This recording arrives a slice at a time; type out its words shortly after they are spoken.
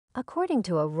According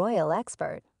to a royal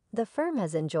expert, the firm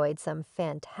has enjoyed some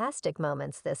fantastic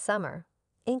moments this summer,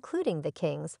 including the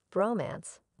King's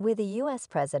bromance with the U.S.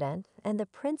 President and the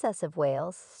Princess of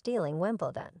Wales stealing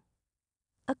Wimbledon.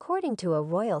 According to a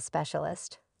royal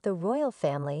specialist, the royal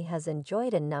family has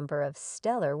enjoyed a number of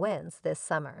stellar wins this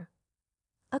summer.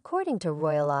 According to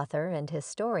royal author and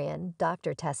historian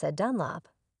Dr. Tessa Dunlop,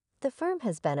 the firm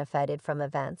has benefited from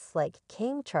events like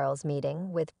King Charles'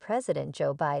 meeting with President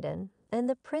Joe Biden and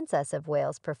the Princess of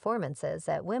Wales' performances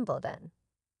at Wimbledon.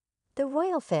 The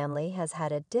royal family has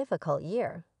had a difficult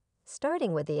year,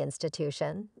 starting with the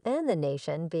institution and the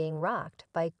nation being rocked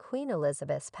by Queen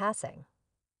Elizabeth's passing.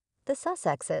 The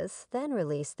Sussexes then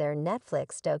released their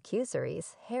Netflix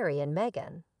docuseries Harry and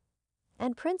Meghan,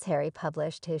 and Prince Harry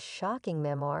published his shocking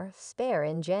memoir Spare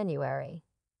in January.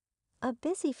 A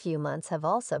busy few months have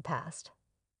also passed.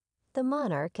 The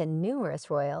monarch and numerous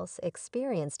royals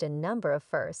experienced a number of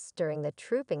firsts during the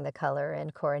Trooping the Colour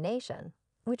and coronation,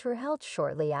 which were held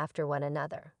shortly after one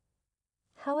another.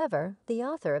 However, the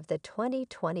author of the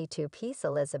 2022 piece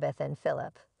Elizabeth and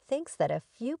Philip thinks that a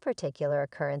few particular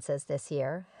occurrences this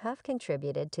year have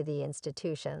contributed to the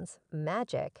institution's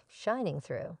magic shining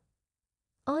through.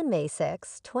 On May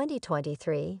 6,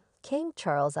 2023, King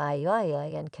Charles I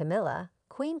and Camilla,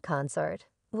 Queen Consort,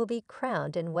 will be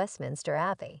crowned in Westminster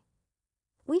Abbey.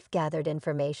 We've gathered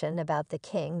information about the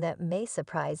king that may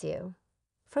surprise you,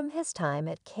 from his time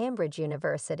at Cambridge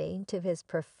University to his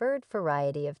preferred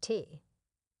variety of tea.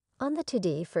 On the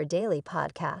Today for Daily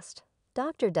podcast,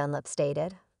 Dr. Dunlop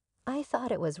stated, "I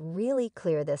thought it was really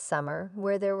clear this summer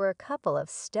where there were a couple of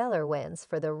stellar wins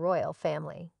for the royal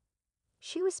family."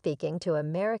 She was speaking to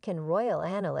American royal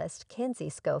analyst Kinsey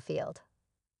Schofield.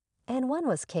 And one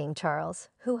was King Charles,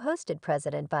 who hosted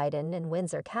President Biden in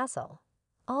Windsor Castle,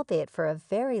 albeit for a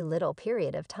very little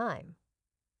period of time.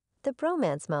 The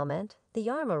bromance moment, the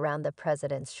arm around the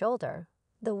president's shoulder,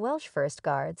 the Welsh First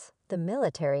Guards, the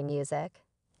military music,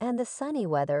 and the sunny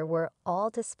weather were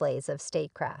all displays of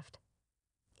statecraft.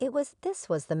 This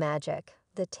was the magic,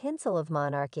 the tinsel of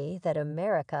monarchy that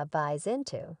America buys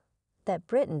into, that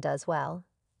Britain does well,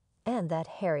 and that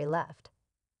Harry left.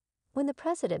 When the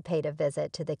president paid a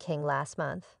visit to the king last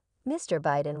month, Mr.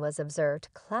 Biden was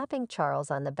observed clapping Charles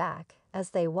on the back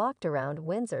as they walked around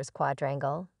Windsor's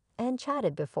quadrangle and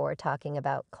chatted before talking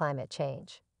about climate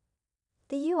change.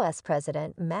 The U.S.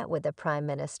 president met with the prime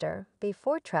minister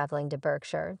before traveling to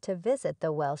Berkshire to visit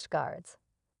the Welsh Guards.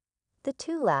 The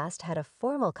two last had a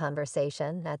formal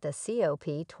conversation at the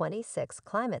COP26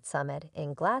 Climate Summit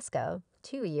in Glasgow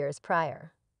 2 years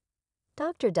prior.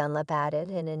 Dr. Dunlop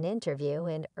added in an interview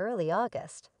in early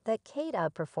August that Kate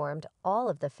outperformed all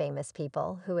of the famous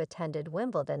people who attended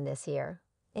Wimbledon this year,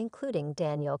 including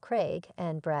Daniel Craig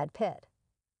and Brad Pitt.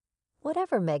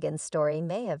 Whatever Meghan's story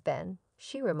may have been,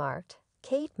 she remarked,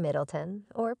 Kate Middleton,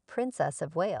 or Princess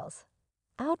of Wales,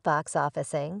 outbox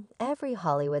officing every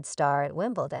Hollywood star at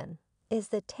Wimbledon, is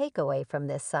the takeaway from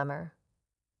this summer.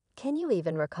 Can you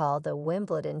even recall the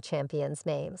Wimbledon champions'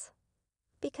 names?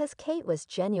 Because Kate was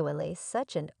genuinely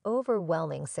such an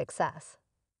overwhelming success.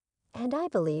 And I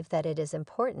believe that it is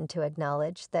important to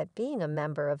acknowledge that being a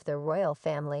member of the royal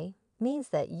family means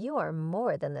that you are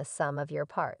more than the sum of your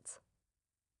parts.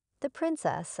 The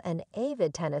princess, an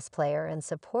avid tennis player and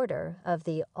supporter of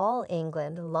the All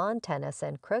England Lawn Tennis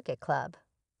and Croquet Club,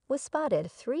 was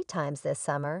spotted 3 times this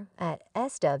summer at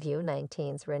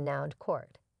SW19's renowned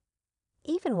court.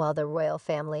 Even while the royal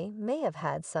family may have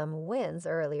had some wins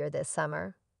earlier this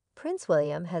summer, Prince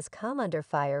William has come under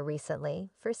fire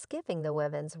recently for skipping the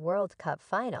Women's World Cup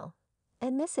final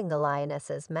and missing the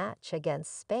Lionesses' match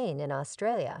against Spain in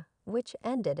Australia, which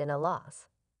ended in a loss.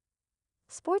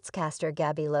 Sportscaster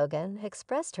Gabby Logan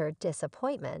expressed her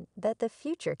disappointment that the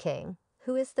future king,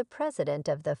 who is the president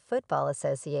of the Football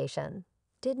Association,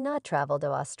 did not travel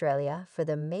to Australia for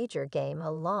the major game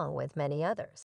along with many others.